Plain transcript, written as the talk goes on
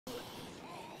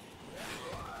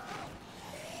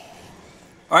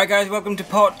Alright guys, welcome to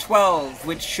part 12,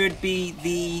 which should be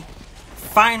the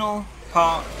final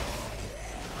part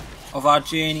of our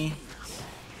journey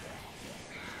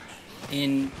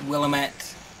in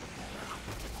Willamette.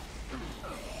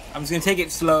 I'm just going to take it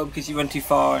slow because you run too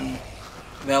far and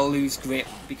they'll lose grip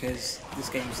because this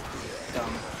game's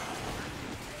dumb.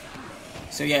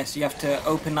 So yes, you have to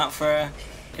open that for her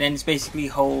and then just basically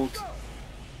hold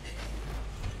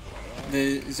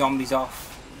the zombies off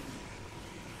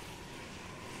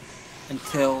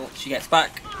until she gets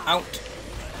back out.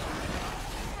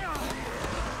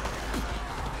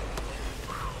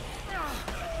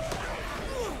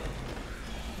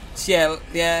 So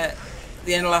yeah,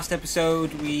 the end of last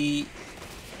episode the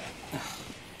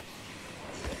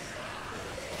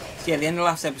end of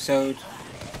last episode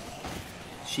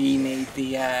she made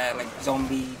the like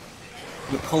zombie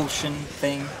repulsion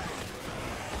thing.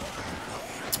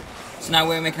 So now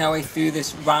we're making our way through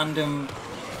this random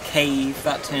cave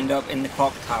that turned up in the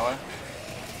clock tower.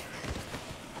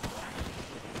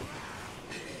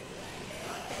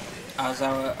 As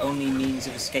our only means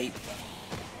of escape.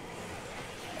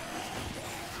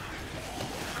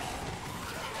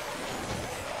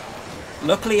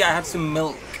 Luckily I had some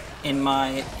milk in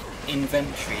my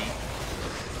inventory.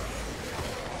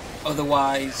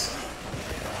 Otherwise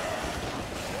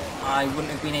I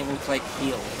wouldn't have been able to like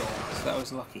heal at all, so that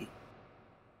was lucky.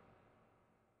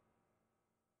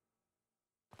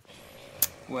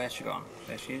 Where's she gone?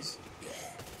 There she is.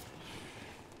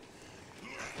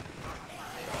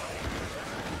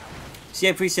 So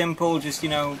yeah, pretty simple, just, you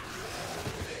know,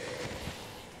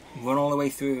 run all the way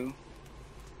through.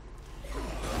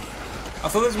 I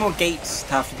thought there was more gates to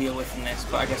have to deal with in this,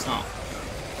 but I guess not.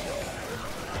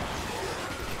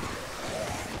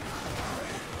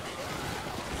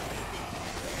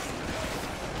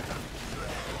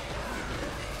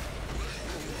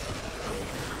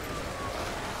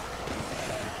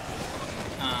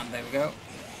 And there we go.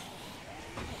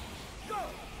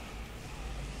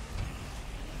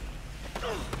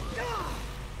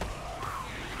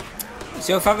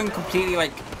 So if I haven't completely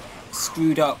like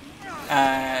screwed up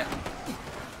and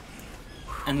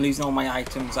losing all my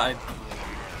items I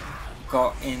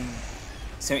got in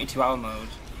 72-hour mode,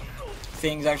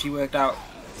 things actually worked out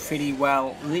pretty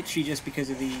well, literally just because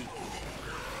of the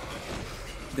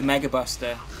Mega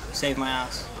Buster saved my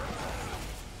ass.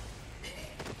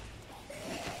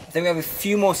 I think we have a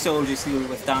few more soldiers to deal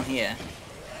with down here.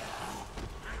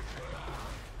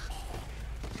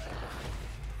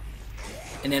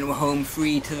 And then we're home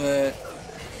free to the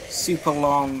super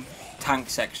long tank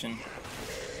section.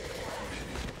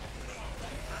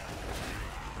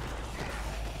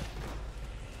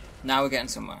 Now we're getting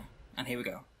somewhere, and here we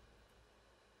go.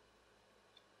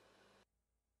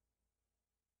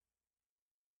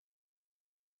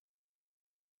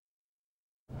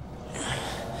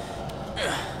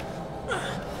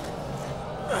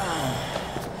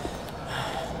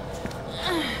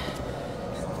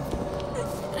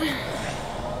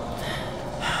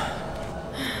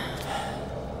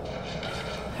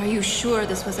 Are you sure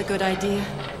this was a good idea?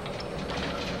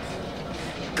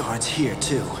 Guards here,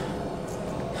 too.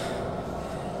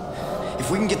 If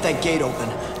we can get that gate open,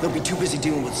 they'll be too busy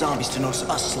dealing with zombies to notice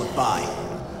us slip by.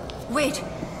 Wait!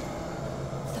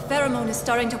 The pheromone is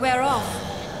starting to wear off.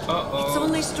 Uh-oh. It's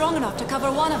only strong enough to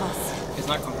cover one of us. It's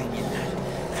not convenient.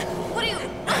 What are you...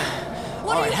 What All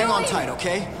are right, you hang on doing? tight,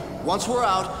 okay? Once we're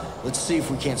out, let's see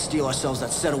if we can't steal ourselves that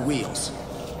set of wheels.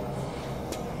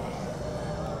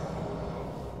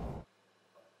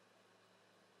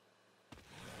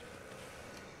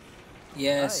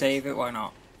 Yeah, save it, why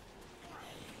not?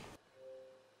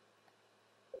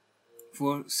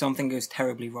 Before something goes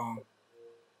terribly wrong.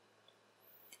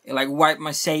 It like wipe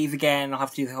my save again, I'll have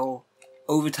to do the whole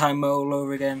overtime mode all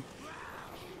over again.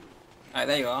 Alright,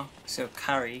 there you are. So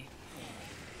carry.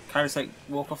 Can I just like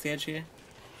walk off the edge here?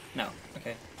 No,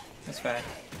 okay. That's fair.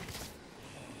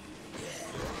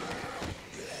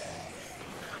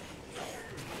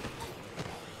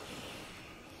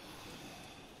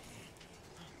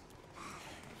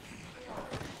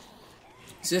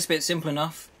 So this bit's simple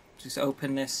enough. Just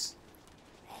open this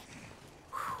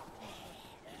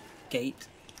gate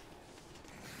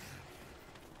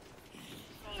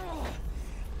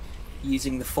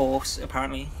using the force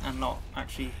apparently, and not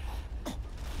actually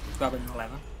grabbing the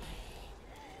lever.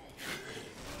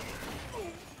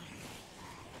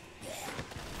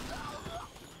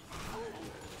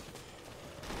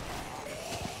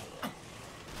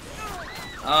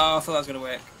 Oh, I thought that was gonna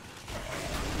work.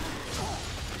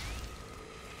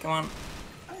 Come on.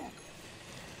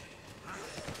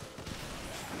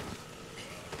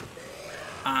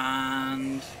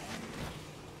 And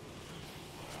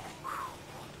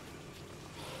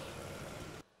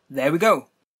there we go.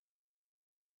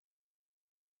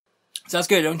 So that's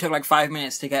good. It only took like 5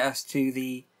 minutes to get us to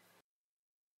the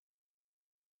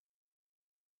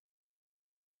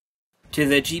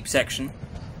Jeep section.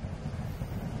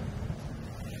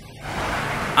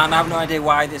 And I have no idea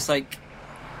why this like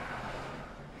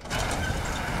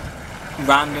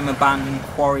random abandoned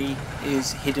quarry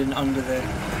is hidden under the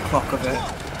clock of a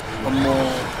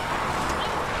mall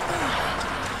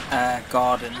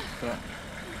garden, but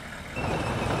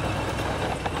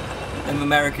them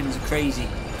Americans are crazy.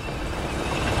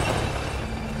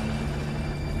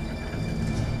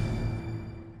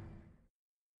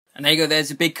 And there you go, there's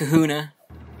a big kahuna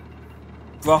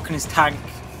rocking his tank.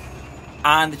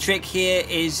 And the trick here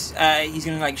is he's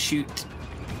gonna like shoot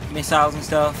missiles and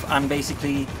stuff, and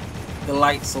basically the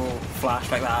lights will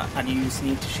flash like that, and you just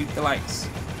need to shoot the lights.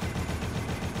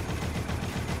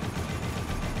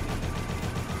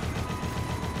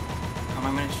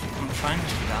 I'm trying to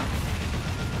shoot that.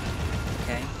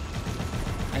 Okay.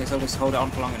 I guess I'll just hold it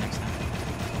on for longer next time.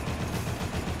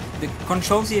 The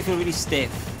controls here feel really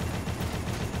stiff.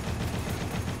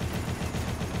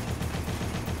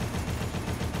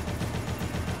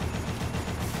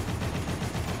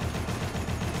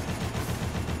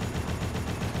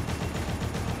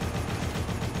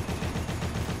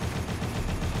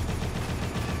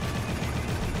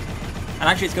 And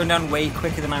actually it's going down way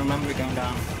quicker than I remember it going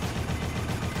down.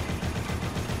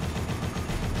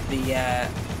 The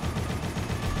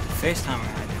first time I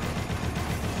did it.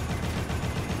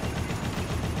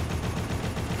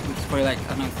 Which is probably like, I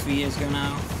don't know, 3 years ago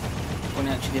now. When I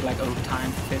actually did like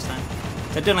overtime for the first time.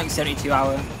 So I've done like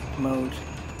 72-hour mode.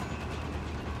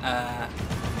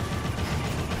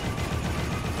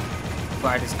 But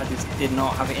I just did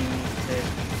not have it in me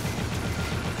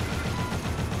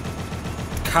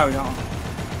to carry on.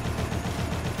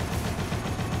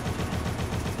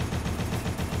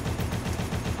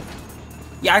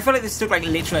 Yeah, I feel like this took like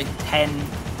literally like 10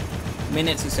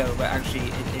 minutes or so, but actually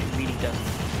it really doesn't.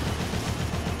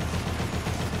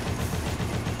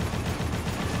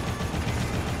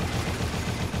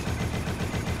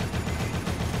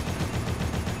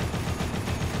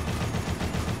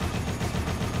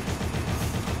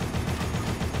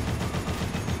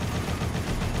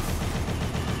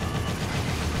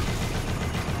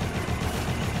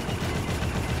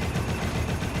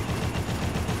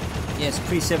 Yeah, it's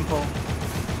pretty simple.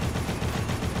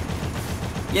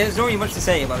 Yeah, there's not really much to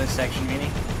say about this section, really.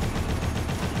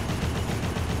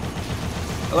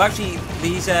 Oh, actually,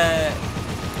 these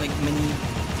like mini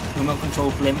remote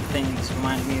control blimp things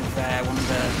remind me of one of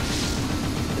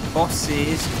the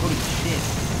bosses. Holy shit!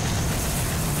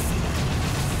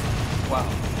 Wow.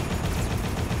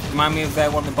 Remind me of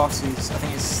one of the bosses. I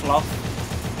think it's Sloth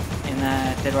in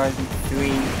Dead Rising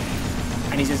 3,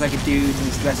 and he's just like a dude and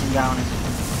he's dressing down in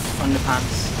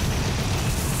underpants.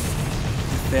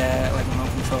 Their like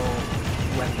remote control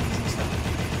weapons and stuff.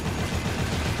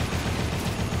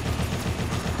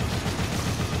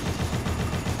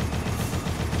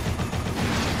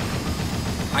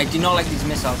 I do not like these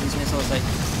missiles. These missiles like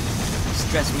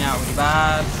stress me out really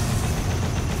bad.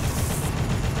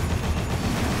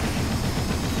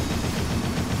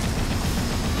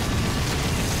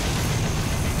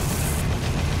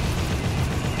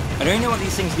 I don't even know what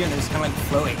these things do. They're just kind of like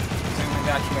floating. Something like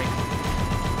that, actually like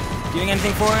doing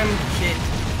anything for him? Shit.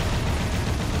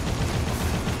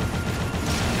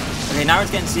 Okay, now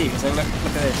it's getting serious. Look at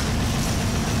this.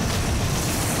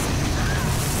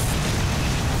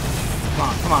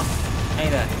 Come on. Hey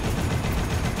there.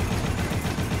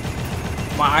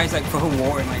 My eyes like full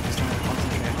watering, like just trying to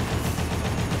concentrate.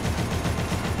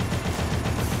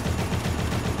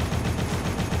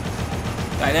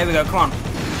 Right, there we go. Come on.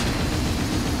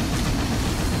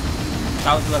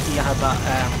 That was lucky I had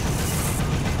that.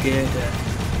 Good.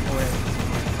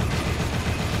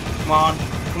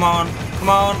 Come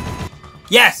on.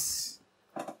 Yes!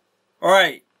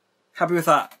 Alright. Happy with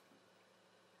that.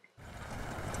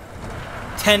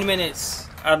 10 minutes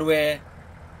and we're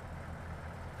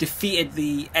defeated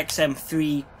the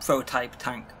XM3 prototype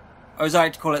tank. I was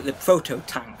like to call it the proto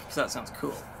tank, because that sounds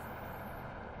cool.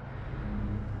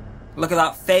 Look at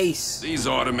that face! These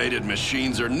automated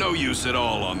machines are no use at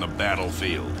all on the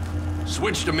battlefield.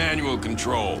 Switch to manual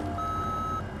control.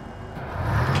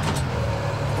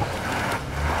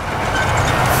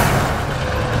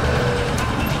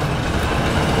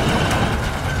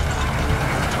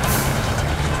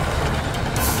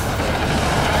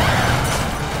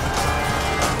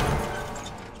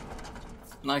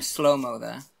 Nice slow-mo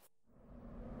there.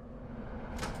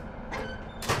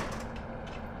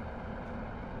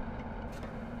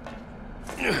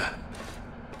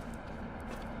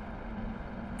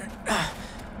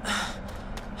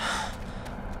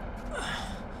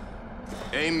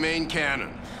 main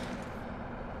cannon.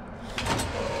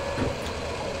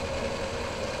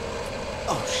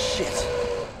 Oh, shit.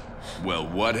 Well,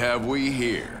 what have we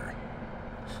here?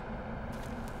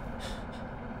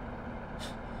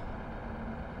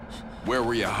 Where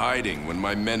were you hiding when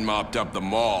my men mopped up the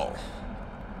mall?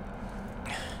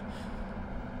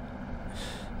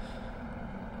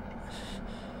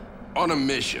 On a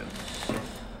mission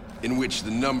in which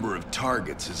the number of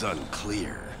targets is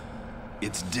unclear,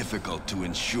 it's difficult to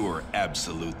ensure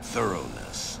absolute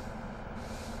thoroughness.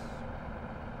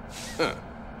 Huh.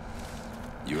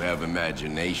 You have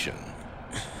imagination.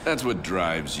 That's what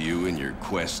drives you in your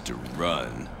quest to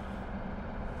run.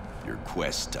 Your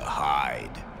quest to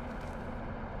hide.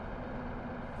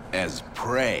 As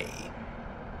prey,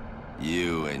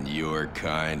 you and your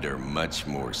kind are much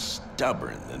more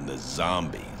stubborn than the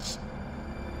zombies.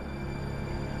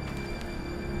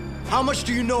 How much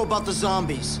do you know about the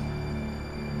zombies?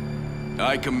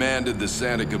 I commanded the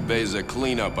Santa Cabeza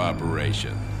cleanup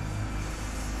operation.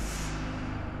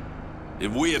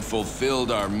 If we had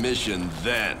fulfilled our mission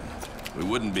then, we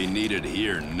wouldn't be needed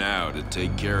here now to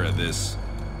take care of this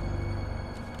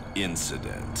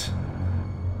incident.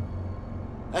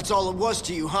 That's all it was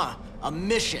to you, huh? A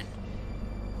mission.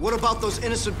 What about those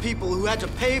innocent people who had to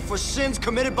pay for sins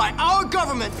committed by our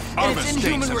government Our and its mistakes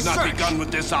inhuman have research? not begun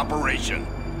with this operation.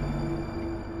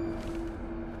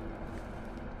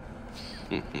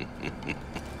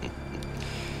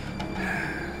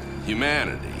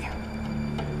 Humanity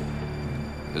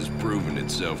has proven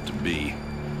itself to be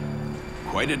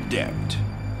quite adept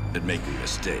at making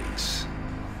mistakes.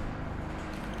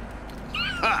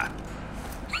 Ha!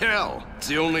 Hell, it's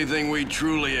the only thing we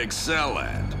truly excel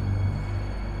at.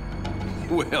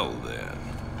 Well then,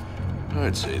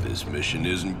 I'd say this mission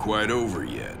isn't quite over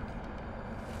yet.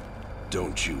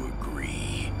 Don't you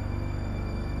agree?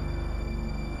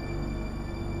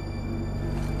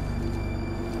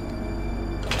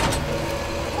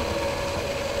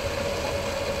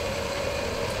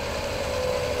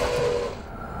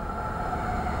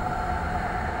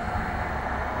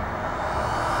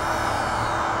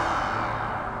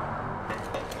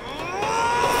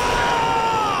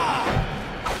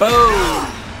 Boom!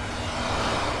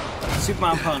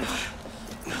 Superman punch.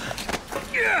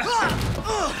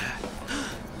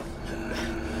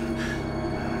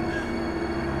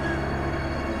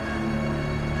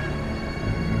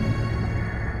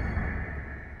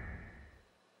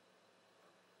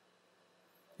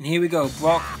 And here we go,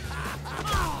 Brock,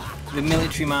 the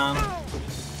military man,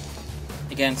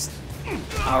 against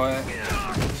our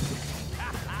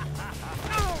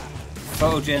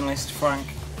photojournalist Frank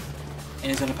in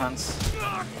his underpants.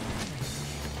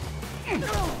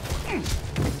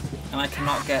 And I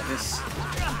cannot get this.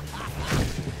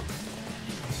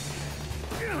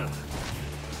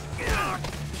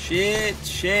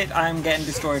 Shit, I'm getting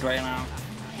destroyed right now.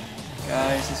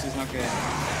 Guys, this is not good.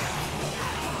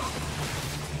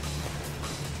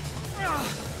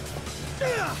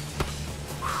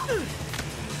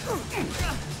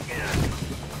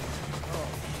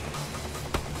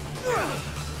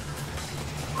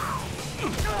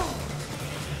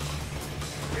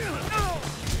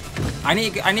 I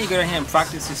need to go down here and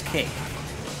practice this kick.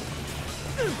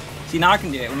 See, now I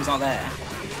can do it when he's not there.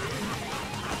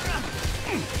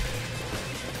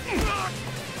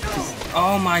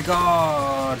 Oh my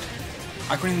god!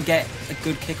 I couldn't even get a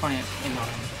good kick on it in on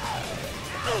him.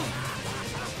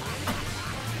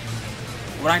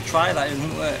 When I try that, it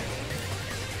doesn't work.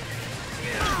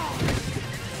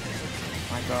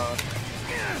 My god.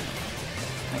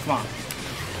 Now, come on.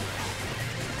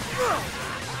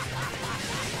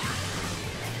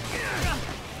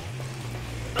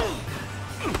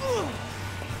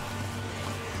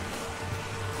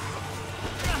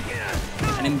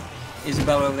 And then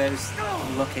Isabella over there is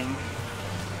looking.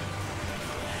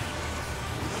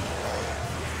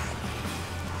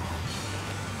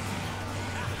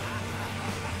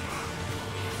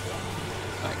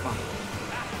 Right, come on.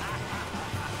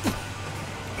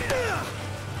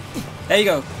 There you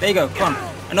go, come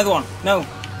on. Another one. No.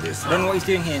 I don't know what he's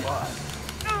doing here.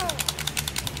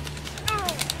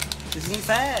 This isn't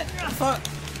fair. What the fuck?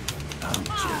 I'm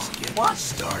just getting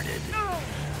started.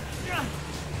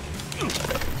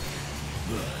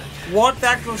 What the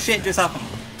actual shit just happened?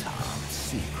 Top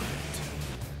secret.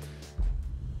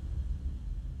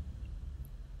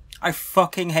 I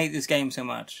fucking hate this game so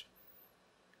much.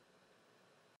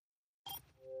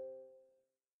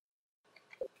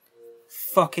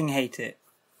 Fucking hate it.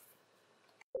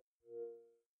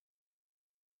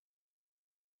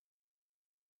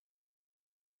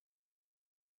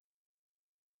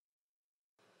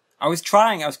 I was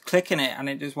trying, I was clicking it, and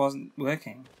it just wasn't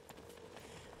working.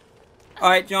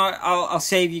 Alright, you know what? I'll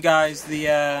save you guys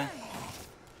the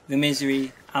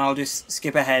misery, and I'll just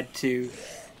skip ahead to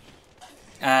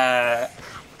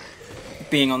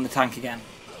being on the tank again.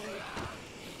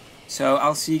 So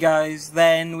I'll see you guys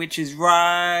then, which is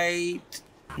right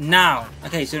now.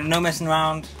 Okay, so no messing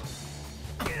around.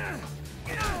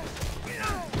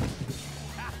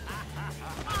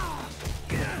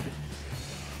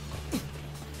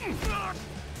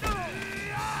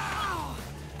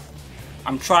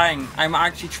 I'm trying. I'm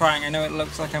actually trying. I know it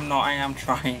looks like I'm not. I am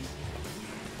trying.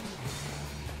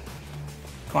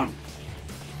 Come on.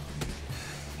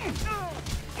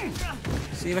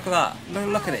 See, look at that.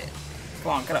 Look at it.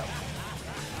 Come on, get up.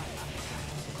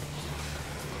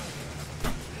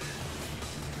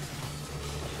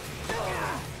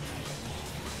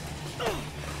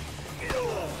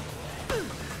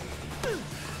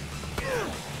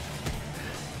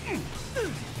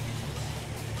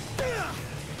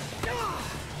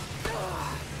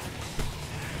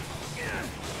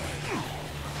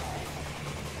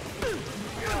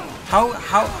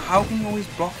 How can you always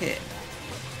block it?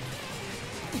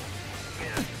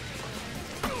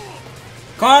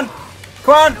 Come on!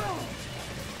 Come on!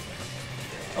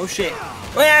 Oh shit.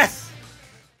 Oh yes!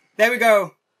 There we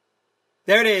go.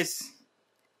 There it is.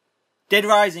 Dead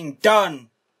Rising, done.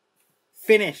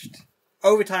 Finished.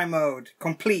 Overtime mode,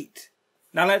 complete.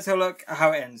 Now let's have a look at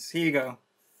how it ends. Here you go.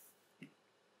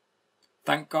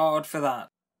 Thank God for that.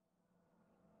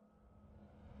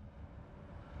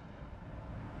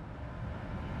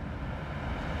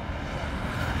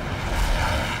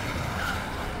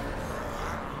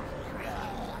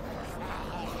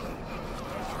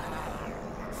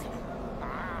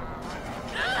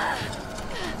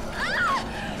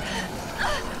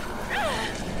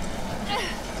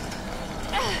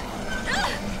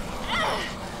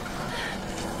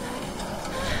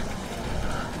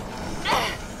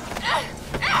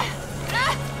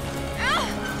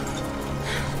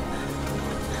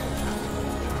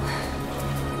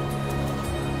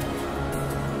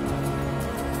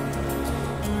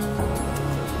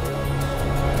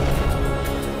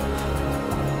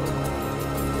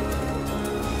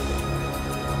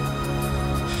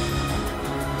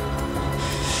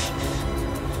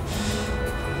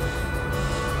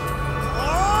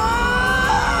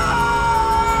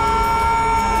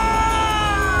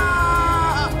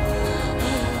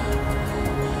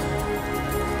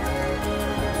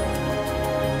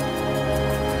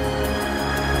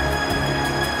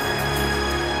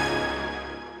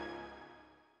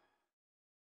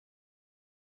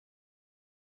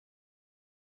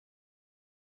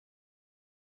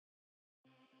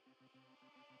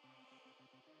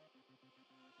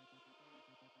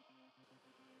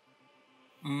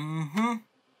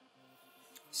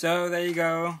 So there you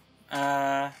go.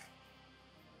 Yeah,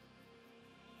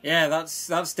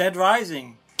 that's Dead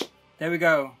Rising. There we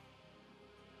go.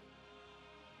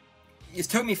 It's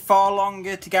took me far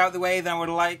longer to get out of the way than I would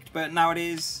have liked, but now it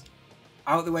is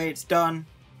out of the way, it's done.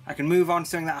 I can move on to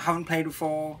something that I haven't played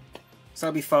before, so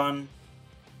that'll be fun.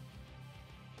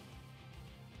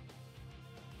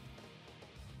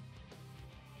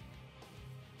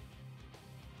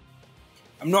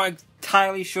 I'm not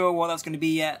entirely sure what that's going to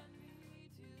be yet.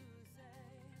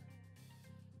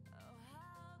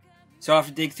 So I'll have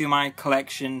to dig through my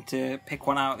collection to pick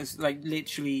one out. There's like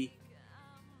literally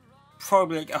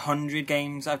probably like 100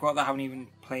 games I've got that I haven't even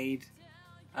played.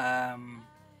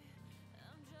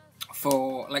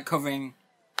 For like covering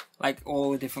like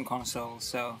all the different consoles.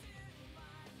 So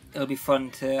it'll be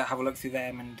fun to have a look through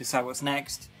them and decide what's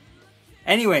next.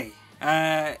 Anyway,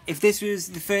 if this was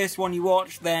the first one you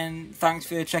watched, then thanks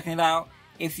for checking it out.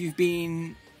 If you've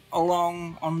been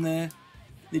along on the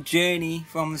journey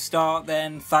from the start,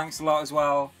 then thanks a lot as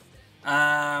well.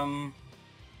 Yeah,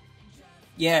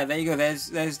 there you go.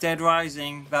 There's Dead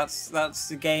Rising. That's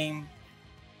the game.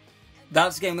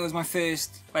 That's the game that was my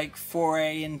first like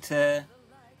foray into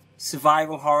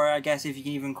survival horror, I guess, if you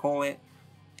can even call it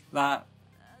that.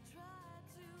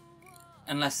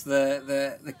 Unless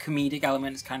the comedic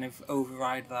elements kind of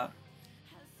override that.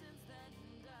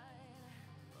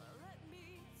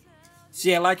 So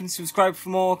yeah, like and subscribe for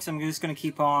more, because I'm just going to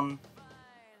keep on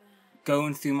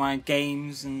going through my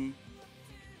games, and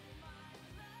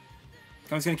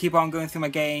I'm just going to keep on going through my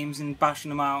games and bashing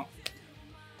them out.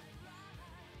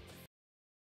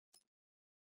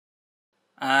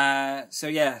 So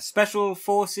yeah, Special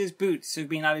Forces boots have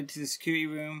been added to the security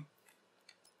room.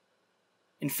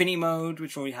 Infinity mode,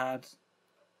 which we already had.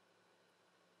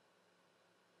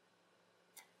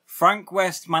 Frank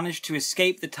West managed to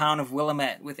escape the town of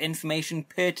Willamette with information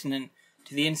pertinent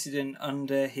to the incident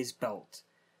under his belt.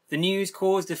 The news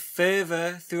caused a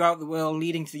fervour throughout the world,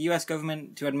 leading to the US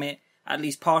government to admit at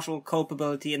least partial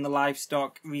culpability in the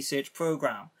livestock research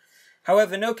program.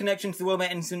 However, no connection to the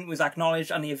Willamette incident was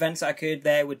acknowledged, and the events that occurred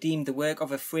there were deemed the work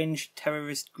of a fringe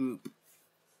terrorist group.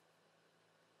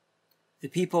 The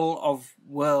people of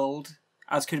world,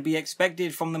 as could be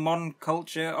expected from the modern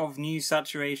culture of news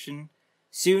saturation,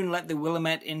 soon let the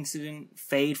Willamette incident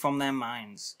fade from their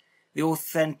minds. The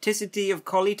authenticity of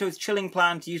Carlito's chilling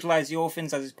plan to utilize the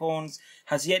orphans as his pawns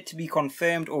has yet to be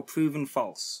confirmed or proven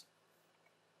false.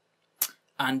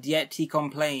 And yet he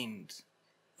complained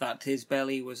that his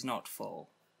belly was not full.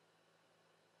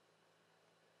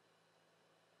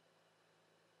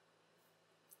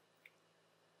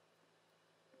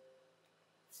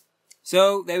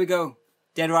 So, there we go.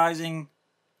 Dead Rising,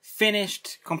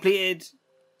 finished, completed,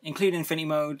 including Infinity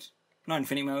Mode. Not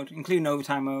Infinity Mode, including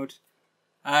Overtime Mode.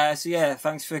 So yeah,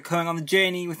 thanks for coming on the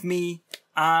journey with me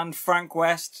and Frank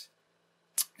West.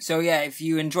 So yeah, if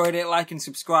you enjoyed it, like and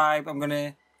subscribe. I'm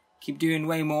gonna keep doing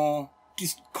way more.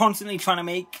 Just constantly trying to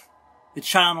make the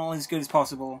channel as good as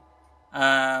possible.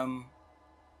 And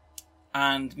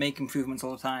make improvements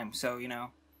all the time. So, you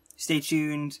know, stay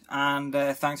tuned and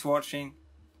thanks for watching.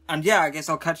 And yeah, I guess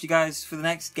I'll catch you guys for the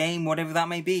next game, whatever that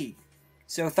may be.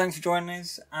 So thanks for joining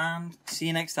us and see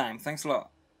you next time. Thanks a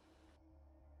lot.